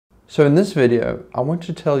So in this video, I want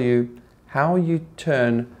to tell you how you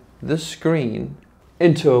turn this screen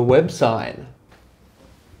into a web sign.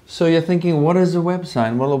 So you're thinking, what is a web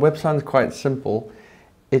sign? Well, a web sign is quite simple.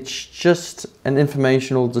 It's just an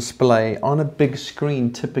informational display on a big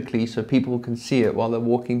screen typically, so people can see it while they're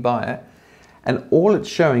walking by it. And all it's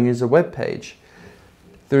showing is a web page.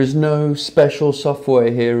 There is no special software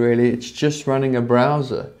here really, it's just running a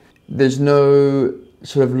browser. There's no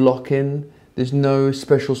sort of lock-in, there's no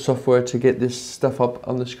special software to get this stuff up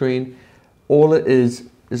on the screen. All it is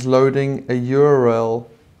loading a URL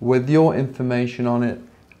with your information on it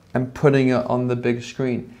and putting it on the big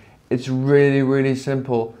screen. It's really, really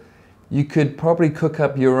simple. You could probably cook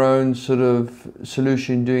up your own sort of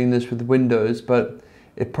solution doing this with Windows, but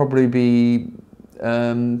it'd probably be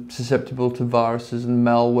susceptible to viruses and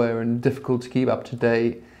malware and difficult to keep up to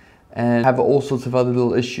date and have all sorts of other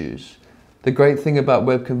little issues. The great thing about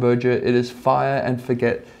Web Converger, it is fire and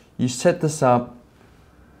forget. You set this up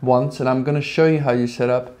once, and I'm going to show you how you set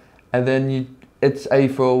up, and then it's A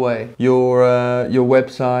for away. Your web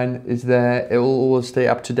sign is there. It will always stay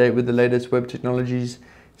up to date with the latest web technologies,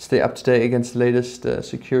 stay up to date against the latest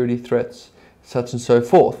security threats, such and so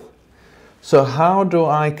forth. So how do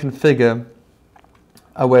I configure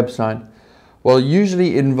a web sign? Well,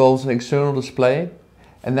 usually it involves an external display,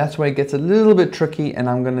 and that's where it gets a little bit tricky, and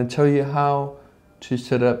I'm going to tell you how to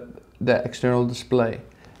set up that external display.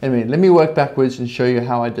 Anyway, let me work backwards and show you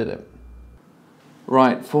how I did it.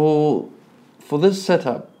 Right, for this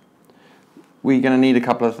setup, we're going to need a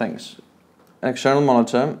couple of things. An external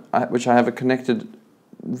monitor, which I have connected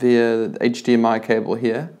via the HDMI cable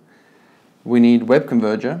here. We need Web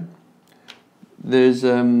Converger. There's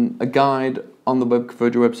a guide on the Web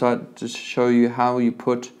Converger website to show you how you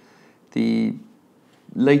put the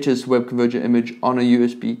latest Web Converger image on a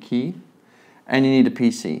USB key, and you need a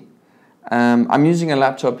PC. I'm using a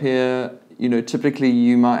laptop here. You know, typically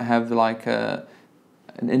you might have like an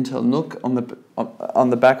Intel NUC on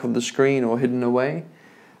the back of the screen or hidden away,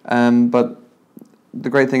 but the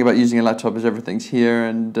great thing about using a laptop is everything's here,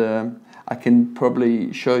 and I can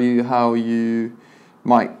probably show you how you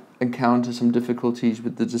might encounter some difficulties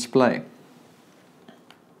with the display.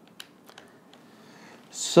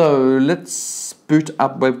 So let's boot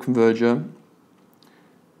up Web Converger,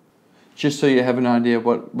 just so you have an idea of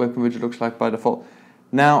what Web Converger looks like by default.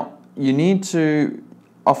 Now, you need to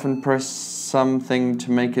often press something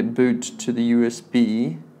to make it boot to the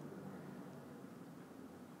USB.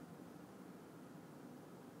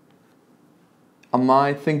 On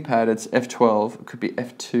my ThinkPad, it's F12, it could be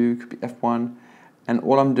F2, it could be F1, and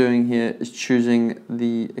all I'm doing here is choosing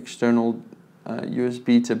the external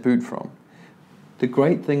USB to boot from. The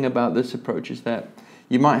great thing about this approach is that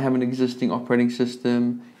you might have an existing operating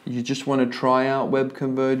system, you just want to try out Web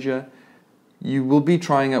Converger. You will be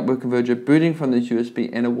trying out Web Converger booting from this USB,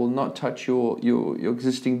 and it will not touch your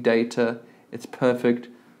existing data. It's perfect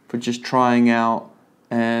for just trying out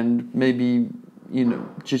and maybe, you know,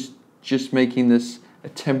 just making this a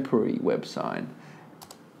temporary web sign.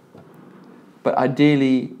 But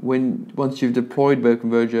ideally, once you've deployed Web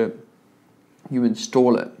Converger, you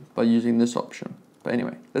install it by using this option. But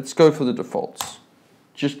anyway, let's go for the defaults.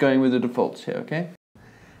 Just going with the defaults here, okay?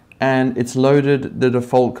 And it's loaded the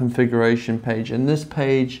default configuration page, and this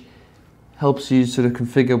page helps you sort of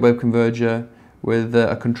configure Web Converger with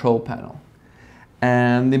a control panel.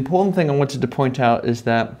 And the important thing I wanted to point out is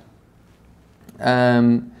that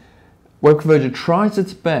Web Converger tries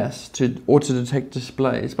its best to auto-detect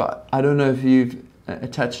displays, but I don't know if you've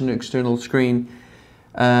attached an external screen,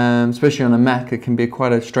 especially on a Mac. It can be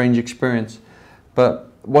quite a strange experience.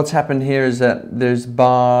 But what's happened here is that there's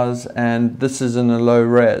bars, and this is in a low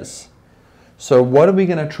res. So what are we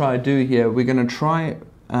going to try to do here? We're going to try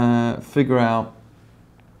figure out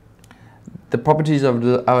the properties of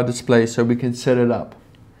our display so we can set it up.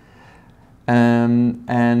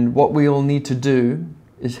 And what we all need to do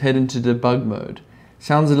is head into debug mode.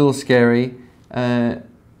 Sounds a little scary,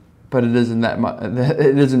 but it isn't that much.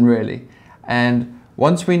 It isn't really. And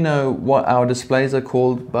once we know what our displays are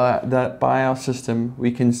called by our system, we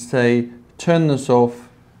can say, turn this off,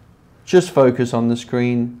 just focus on the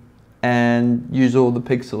screen, and use all the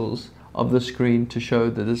pixels of the screen to show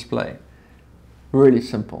the display. Really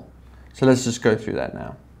simple. So let's just go through that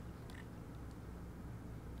now.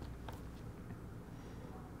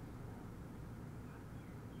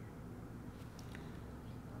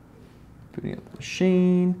 Booting up the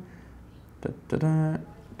machine.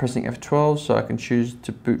 Pressing F12 so I can choose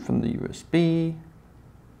to boot from the USB.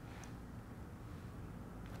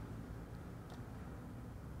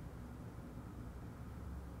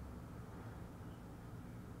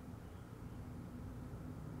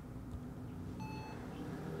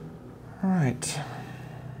 All right.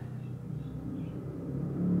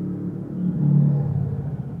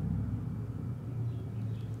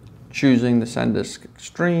 Choosing the SanDisk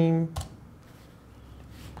Extreme.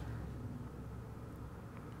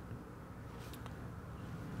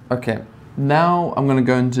 Okay, now I'm going to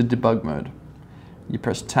go into debug mode. You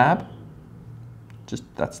press tab,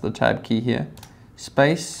 that's the tab key here,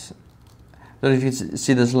 space. I don't know if you can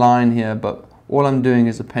see this line here, but all I'm doing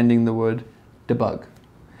is appending the word debug.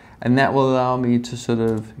 And that will allow me to sort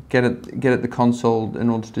of get at the console in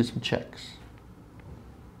order to do some checks.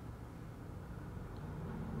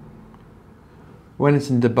 When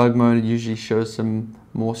it's in debug mode, it usually shows some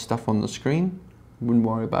more stuff on the screen. Wouldn't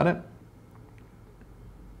worry about it.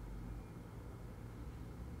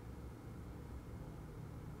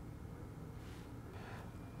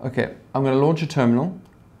 Okay, I'm going to launch a terminal.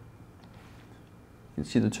 You can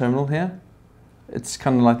see the terminal here. It's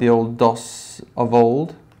kind of like the old DOS of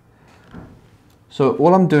old. So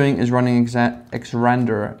all I'm doing is running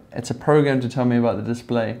xrandr. It's a program to tell me about the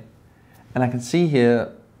display. And I can see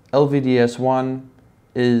here LVDS1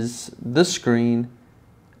 is this screen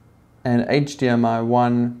and HDMI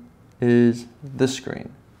 1 is this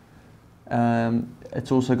screen.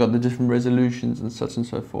 It's also got the different resolutions and such and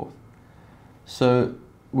so forth. So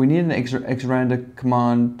we need an xrandr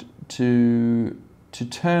command to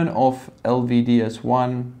turn off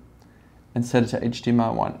LVDS1 and set it to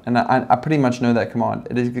HDMI 1. And I pretty much know that command.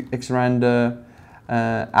 It is xrandr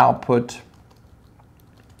output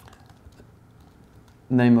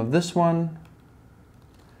name of this one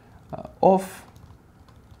off,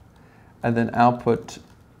 and then output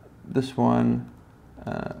this one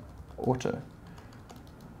auto.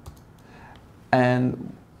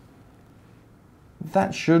 And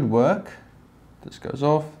that should work. This goes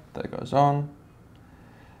off, that goes on.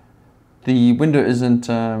 The window isn't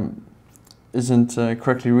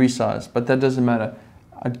correctly resized, but that doesn't matter.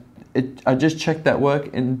 I just checked that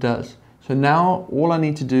work and it does. So now all I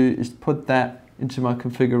need to do is put that into my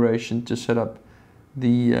configuration to set up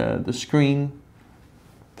the screen,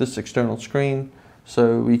 this external screen,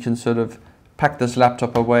 so we can sort of pack this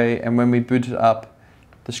laptop away, and when we boot it up,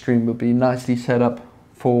 the screen will be nicely set up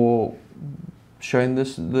for showing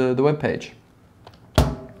the web page.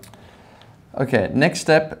 Okay, next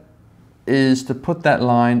step is to put that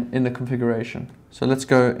line in the configuration. So let's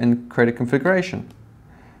go and create a configuration.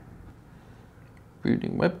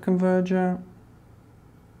 Booting web converger.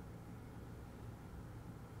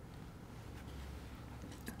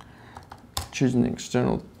 Choosing the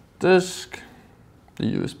external disk, the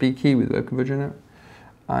USB key with web converger in it.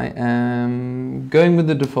 I am going with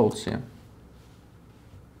the defaults here.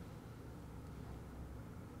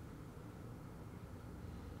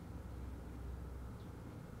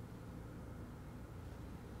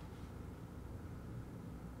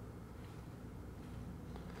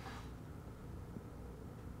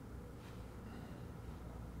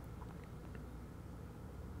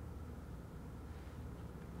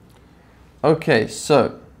 Okay,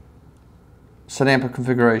 so setting up a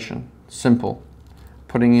configuration, simple.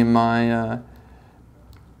 Putting in my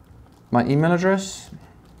my email address.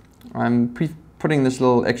 I'm putting this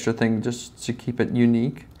little extra thing just to keep it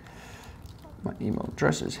unique. My email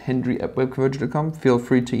address is henry@webconverger.com. Feel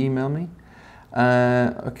free to email me.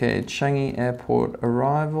 Okay, Changi Airport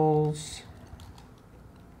arrivals.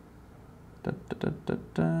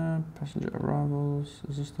 Passenger arrivals.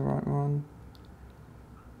 Is this the right one?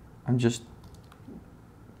 I'm just.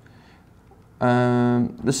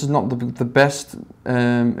 This is not the best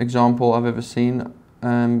example I've ever seen.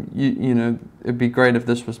 You know, it'd be great if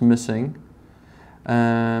this was missing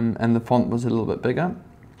and the font was a little bit bigger.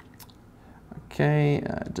 Okay,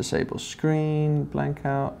 disable screen, blank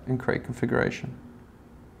out, and create configuration.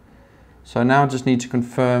 So now I just need to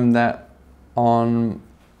confirm that on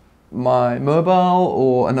my mobile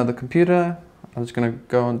or another computer. I'm just going to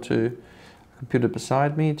go onto a computer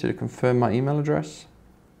beside me to confirm my email address.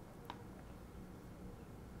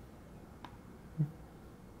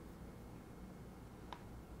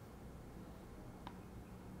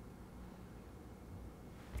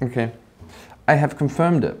 Okay, I have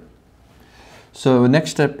confirmed it. So the next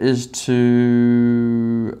step is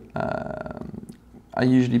to, I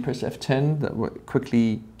usually press F10, that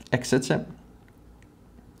quickly exits it.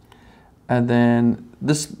 And then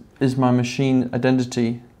this is my machine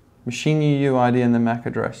identity, machine UUID and the MAC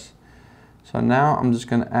address. So now I'm just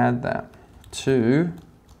going to add that to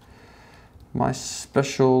my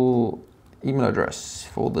special email address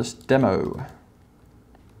for this demo.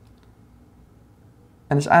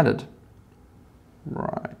 And it's added.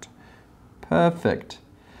 Right. Perfect.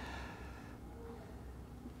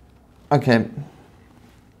 Okay.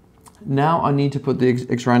 Now I need to put the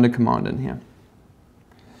xrandr command in here.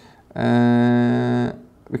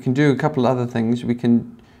 We can do a couple other things. We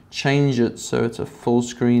can change it so it's a full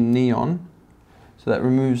screen neon. So that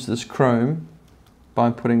removes this Chrome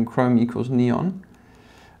by putting Chrome equals neon.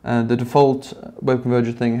 The default Web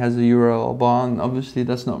Converger thing has a URL bar, and obviously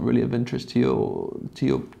that's not really of interest to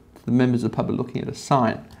the members of the public looking at a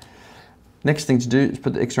sign. Next thing to do is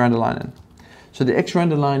put the xrandr line in. So the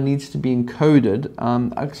xrandr line needs to be encoded.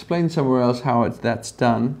 I'll explain somewhere else how that's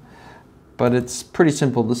done, but it's pretty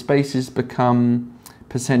simple. The spaces become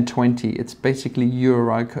 %20. It's basically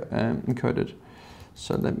URI encoded.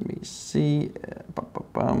 So let me see.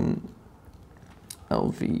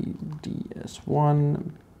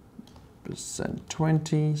 LVDS1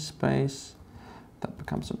 %20 space. That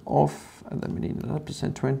becomes an off, and then we need another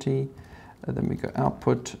 %20. And then we go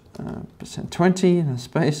output %20 in a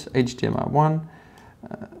space, HDMI1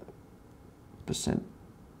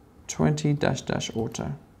 %20 --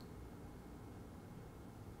 auto.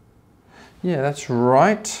 Yeah, that's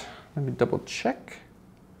right. Let me double check.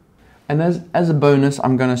 And as a bonus,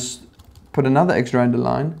 I'm going to put another xrandr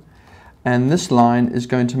line, and this line is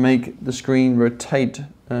going to make the screen rotate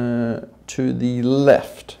to the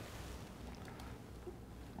left.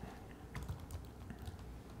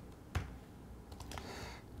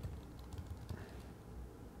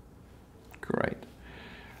 Great.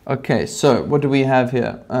 Okay, so what do we have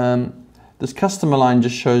here? This customer line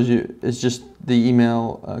just shows you, is just the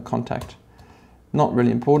email contact. Not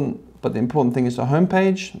really important, but the important thing is the home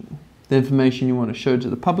page, the information you want to show to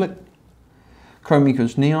the public. Chrome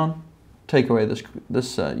equals neon. Take away this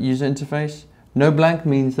user interface. No blank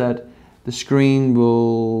means that the screen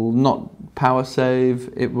will not power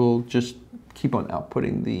save. It will just keep on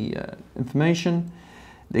outputting the information.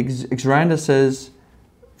 The xrandr says,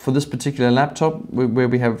 for this particular laptop, where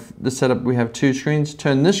we have the setup, we have two screens.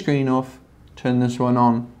 Turn this screen off, turn this one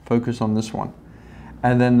on, focus on this one.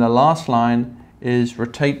 And then the last line is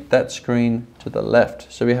rotate that screen to the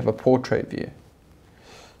left. So we have a portrait view.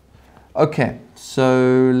 Okay,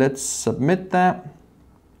 so let's submit that.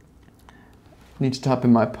 Need to type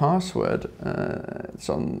in my password. It's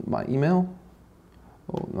on my email,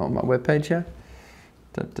 or on my web page here.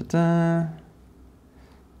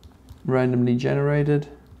 Randomly generated.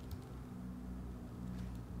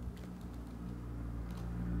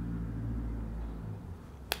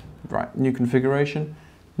 Right, new configuration.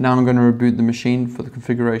 Now I'm going to reboot the machine for the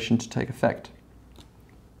configuration to take effect.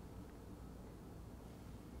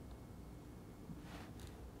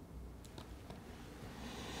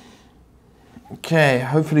 Okay,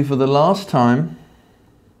 hopefully for the last time,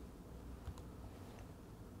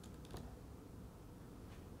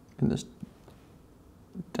 in this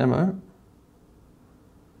demo,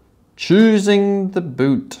 choosing the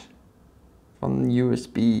boot from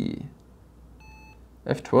USB.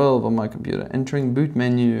 F12 on my computer, entering boot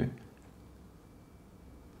menu.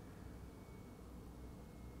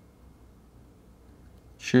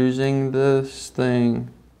 Choosing this thing.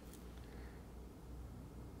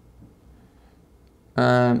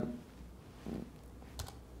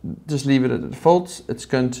 Just leave it at the defaults. It's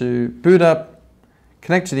going to boot up,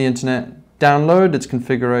 connect to the internet, download its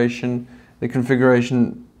configuration. The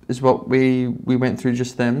configuration is what we went through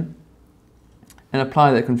just then, and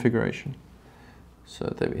apply that configuration.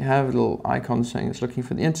 So there we have a little icon saying it's looking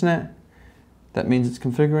for the internet. That means it's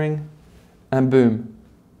configuring, and boom.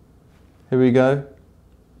 Here we go.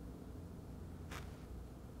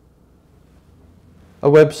 A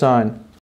web sign.